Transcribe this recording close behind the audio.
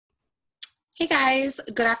Hey guys,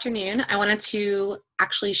 good afternoon. I wanted to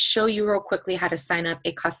actually show you real quickly how to sign up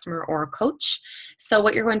a customer or a coach. So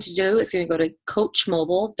what you're going to do is you're going to go to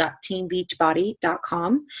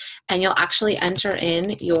coachmobile.teambeachbody.com and you'll actually enter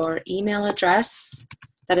in your email address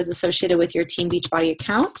that is associated with your Team Beachbody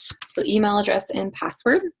account. So email address and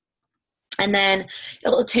password. And then it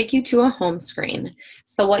will take you to a home screen.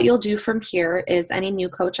 So what you'll do from here is any new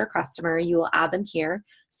coach or customer, you will add them here.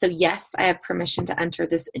 So yes, I have permission to enter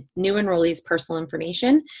this new enrollee's personal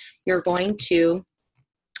information. You're going to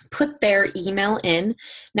put their email in.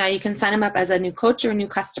 Now you can sign them up as a new coach or a new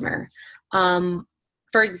customer.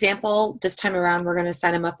 For example, this time around, we're going to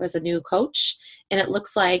sign them up as a new coach. And it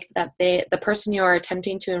looks like that the person you are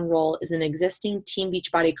attempting to enroll is an existing Team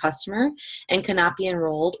Beachbody customer and cannot be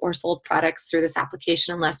enrolled or sold products through this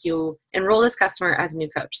application unless you enroll this customer as a new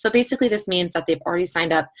coach. So basically this means that they've already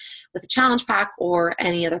signed up with a challenge pack or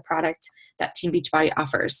any other product that Team Beachbody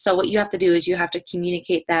offers. So what you have to do is you have to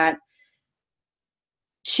communicate that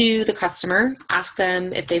to the customer, ask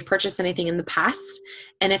them if they've purchased anything in the past,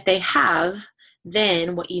 and if they have,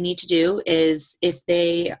 then what you need to do is if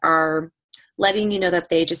they are letting you know that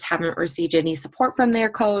they just haven't received any support from their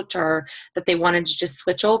coach or that they wanted to just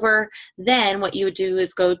switch over, then what you would do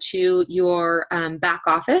is go to your back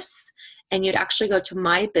office and you'd actually go to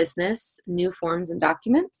My Business, New Forms and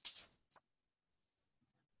Documents.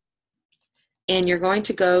 And you're going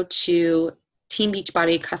to go to Team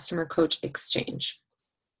Beachbody Customer Coach Exchange.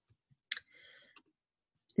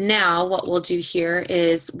 Now what we'll do here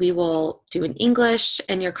is we will do in English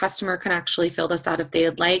and your customer can actually fill this out if they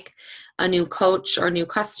would like. A new coach or new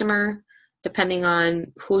customer, depending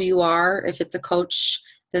on who you are. If it's a coach,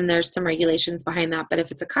 then there's some regulations behind that. But if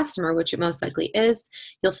it's a customer, which it most likely is,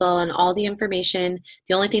 you'll fill in all the information.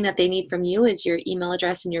 The only thing that they need from you is your email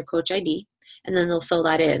address and your coach ID, and then they'll fill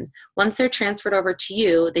that in. Once they're transferred over to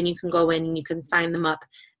you, then you can go in and you can sign them up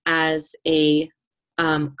as a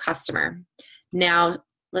customer. Now,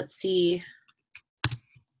 let's see.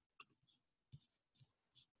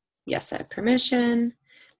 Yes, I have permission.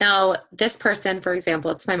 Now, this person, for example,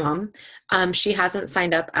 it's my mom. She hasn't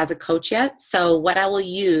signed up as a coach yet. So what I will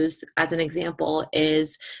use as an example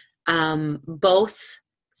is both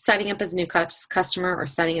signing up as a new customer or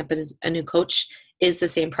signing up as a new coach is the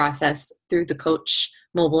same process through the coach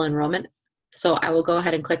mobile enrollment. So I will go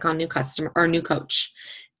ahead and click on new customer or new coach.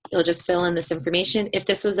 You'll just fill in this information. If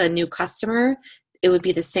this was a new customer, it would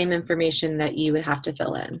be the same information that you would have to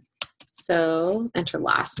fill in. So enter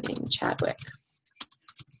last name, Chadwick.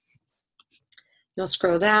 You'll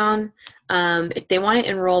scroll down. If they want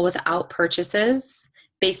to enroll without purchases,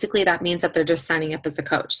 basically that means that they're just signing up as a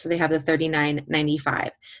coach. So they have the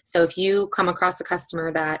 $39.95. So if you come across a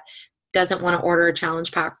customer that doesn't want to order a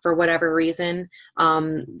challenge pack for whatever reason,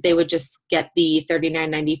 they would just get the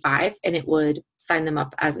 $39.95 and it would sign them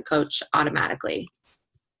up as a coach automatically.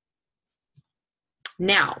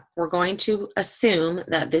 Now, we're going to assume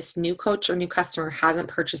that this new coach or new customer hasn't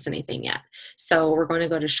purchased anything yet. So we're going to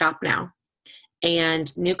go to Shop Now.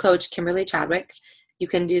 And new coach, Kimberly Chadwick, you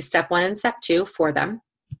can do step 1 and step 2 for them.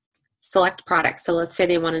 Select products. So let's say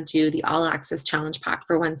they want to do the All Access Challenge Pack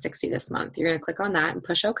for $160 this month. You're going to click on that and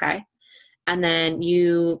push OK. And then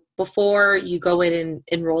before you go in and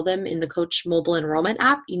enroll them in the Coach mobile enrollment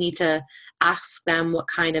app, you need to ask them what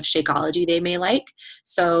kind of Shakeology they may like.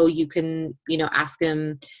 So you can, ask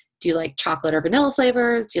them, do you like chocolate or vanilla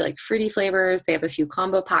flavors? Do you like fruity flavors? They have a few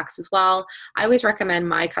combo packs as well. I always recommend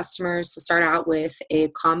my customers to start out with a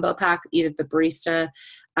combo pack, either the barista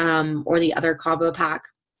or the other combo pack,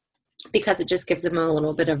 because it just gives them a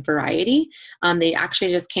little bit of variety. They actually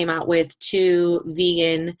just came out with 2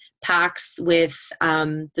 vegan packs with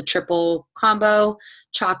the triple combo,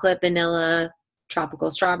 chocolate, vanilla,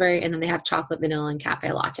 tropical strawberry, and then they have chocolate, vanilla, and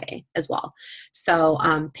cafe latte as well. So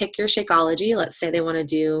pick your Shakeology. Let's say they want to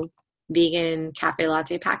do vegan cafe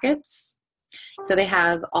latte packets. So they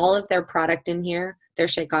have all of their product in here, their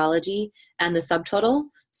Shakeology, and the subtotal.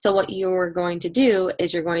 So what you're going to do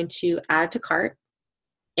is you're going to add to cart.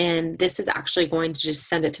 And this is actually going to just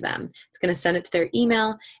send it to them. It's going to send it to their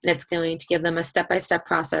email, and it's going to give them a step-by-step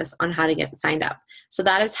process on how to get signed up. So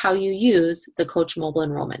that is how you use the Coach mobile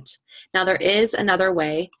enrollment. Now, there is another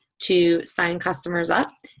way to sign customers up,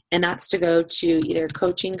 and that's to go to either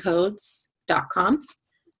coachingcodes.com.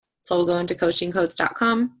 So we'll go into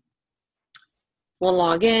coachingcodes.com. We'll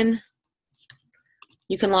log in.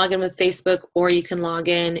 You can log in with Facebook, or you can log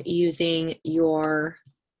in using your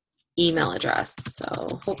email address. So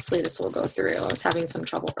hopefully this will go through. I was having some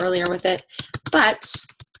trouble earlier with it, but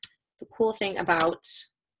the cool thing about,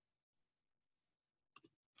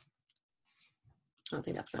 I don't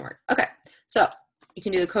think that's going to work. Okay. So You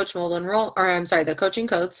can do the coach mobile enroll, or I'm sorry, the coaching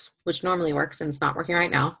codes, which normally works and it's not working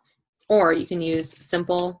right now. Or you can use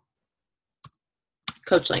simple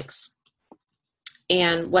coach links.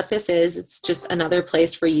 And what this is, it's just another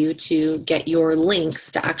place for you to get your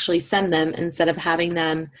links to actually send them instead of having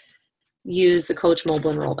them use the coach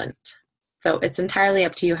mobile enrollment. So it's entirely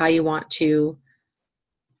up to you how you want to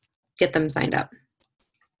get them signed up.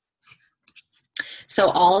 So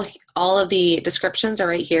all of the descriptions are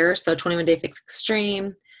right here. So 21-day fix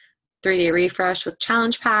extreme, 3-day refresh with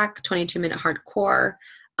challenge pack, 22-minute hardcore,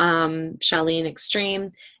 Charlene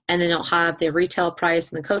extreme, and then it'll have the retail price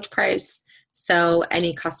and the coach price. So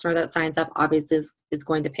any customer that signs up obviously is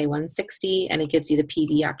going to pay $160, and it gives you the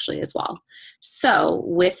PV actually as well. So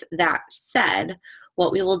with that said,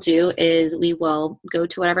 what we will do is we will go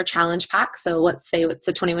to whatever challenge pack. So let's say it's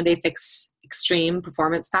the 21-day fix extreme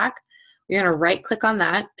performance pack. You're going to right click on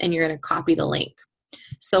that and you're going to copy the link.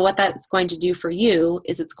 So what that's going to do for you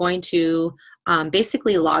is it's going to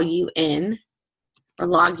basically log you in or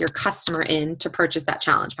log your customer in to purchase that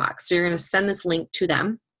challenge pack. So you're going to send this link to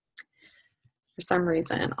them. For some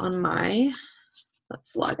reason on my,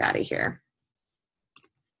 let's log out of here.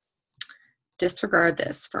 Disregard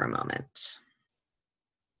this for a moment.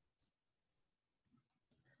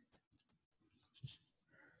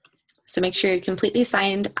 So make sure you're completely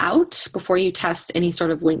signed out before you test any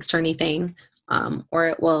sort of links or anything, or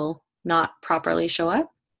it will not properly show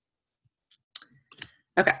up.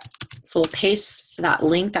 Okay, so we'll paste that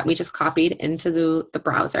link that we just copied into the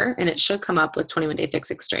browser, and it should come up with 21-day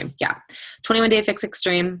fix extreme. Yeah, 21-day fix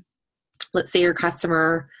extreme. Let's say your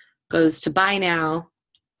customer goes to buy now.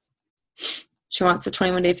 She wants the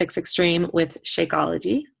 21-day fix extreme with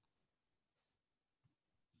Shakeology.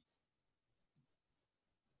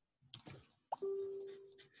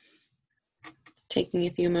 Taking a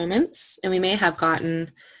few moments, and we may have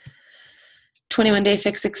gotten 21-day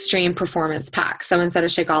fix extreme performance pack. So instead of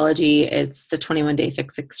Shakeology, it's the 21-day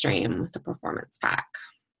fix extreme with the performance pack.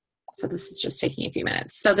 So this is just taking a few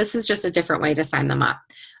minutes. So this is just a different way to sign them up.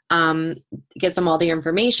 It gives them all the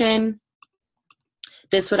information.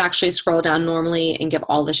 This would actually scroll down normally and give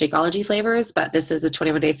all the Shakeology flavors, but this is a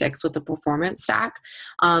 21-day fix with the performance stack.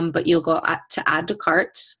 But you'll go to add to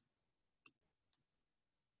cart.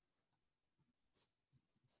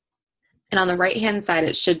 And on the right-hand side,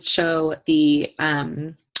 it should show the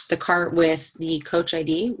cart with the coach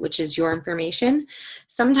ID, which is your information.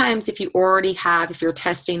 Sometimes if you're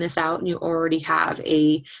testing this out and you already have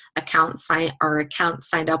a account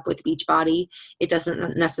signed up with Beachbody, it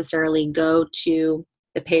doesn't necessarily go to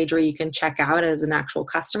the page where you can check out as an actual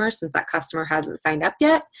customer since that customer hasn't signed up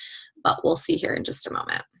yet, but we'll see here in just a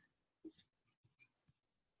moment.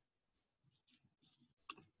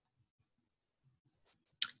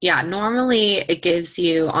 Yeah, normally it gives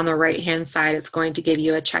you on the right-hand side, it's going to give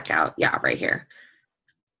you a checkout. Yeah, right here.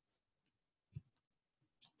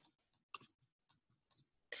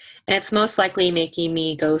 And it's most likely making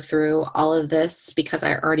me go through all of this because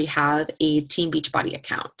I already have a Team Beachbody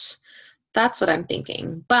account. That's what I'm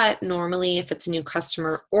thinking. But normally if it's a new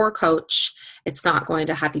customer or coach, it's not going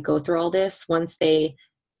to have you go through all this. Once they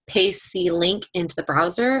paste the link into the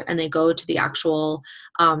browser and they go to the actual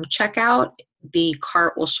checkout, the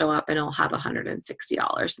cart will show up and it'll have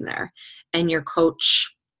 $160 in there. And your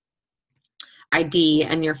coach ID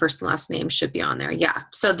and your first and last name should be on there. Yeah.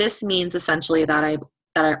 So this means essentially that I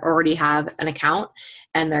already have an account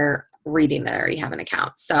and they're reading that I already have an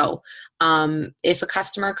account. So if a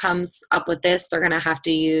customer comes up with this, they're going to have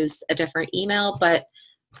to use a different email, but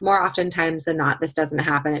more oftentimes than not, this doesn't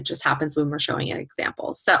happen. It just happens when we're showing an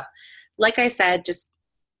example. So like I said, just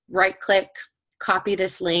right click, copy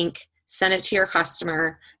this link, send it to your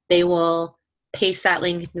customer. They will paste that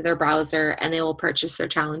link into their browser and they will purchase their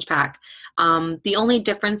challenge pack. The only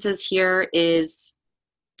differences here is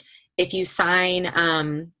if you sign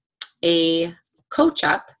a coach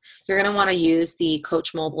up, you're going to want to use the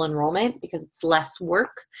coach mobile enrollment because it's less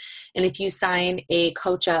work. And if you sign a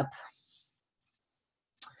coach up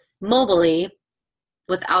mobily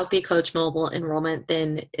without the coach mobile enrollment,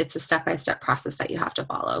 then it's a step-by-step process that you have to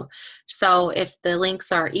follow. So if the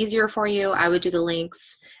links are easier for you, I would do the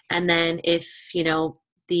links. And then if,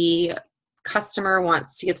 the customer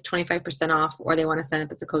wants to get the 25% off or they want to sign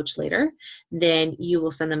up as a coach later, then you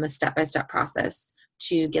will send them a step-by-step process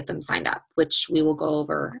to get them signed up, which we will go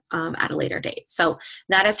over at a later date. So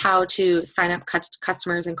that is how to sign up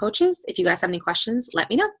customers and coaches. If you guys have any questions, let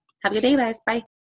me know. Have a good day, guys. Bye.